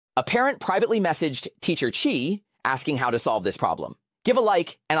A parent privately messaged teacher Chi asking how to solve this problem. Give a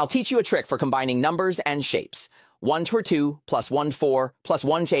like, and I'll teach you a trick for combining numbers and shapes. 1 to 2 plus 1 4 plus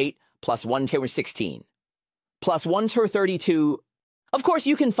 1 to 8 plus 1 to 16 plus 1 to 32. Of course,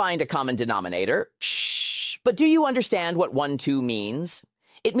 you can find a common denominator. Shh. But do you understand what 1, 2 means?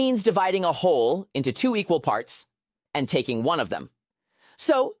 It means dividing a whole into 2 equal parts and taking one of them.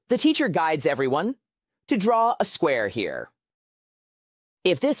 So the teacher guides everyone to draw a square here.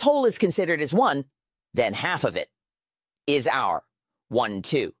 If this whole is considered as 1, then half of it is our 1,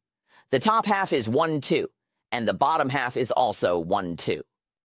 2. The top half is 1, 2, and the bottom half is also 1, 2.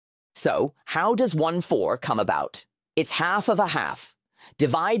 So how does 1, 4 come about? It's half of a half.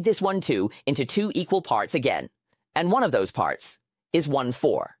 Divide this 1, 2 into 2 equal parts again, and one of those parts is 1,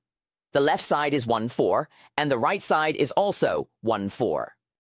 4. The left side is 1, 4, and the right side is also 1, 4.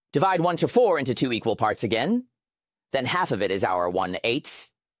 Divide 1 to 4 into 2 equal parts again, then half of it is our 1, 8.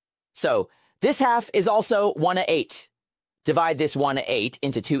 So this half is also 1, 8. Divide this 1, 8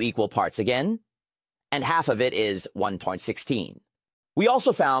 into 2 equal parts again, and half of it is 1.16. We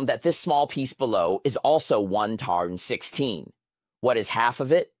also found that this small piece below is also 1 times 16. What is half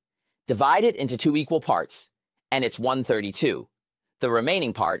of it? Divide it into 2 equal parts, and it's 132. The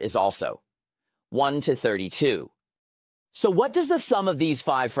remaining part is also 1 to 32. So what does the sum of these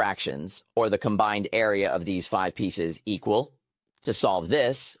 5 fractions, or the combined area of these 5 pieces, equal? To solve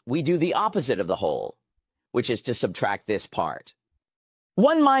this, we do the opposite of the whole, which is to subtract this part.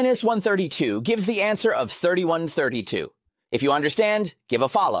 1 minus 132 gives the answer of 3132. If you understand, give a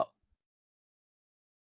follow.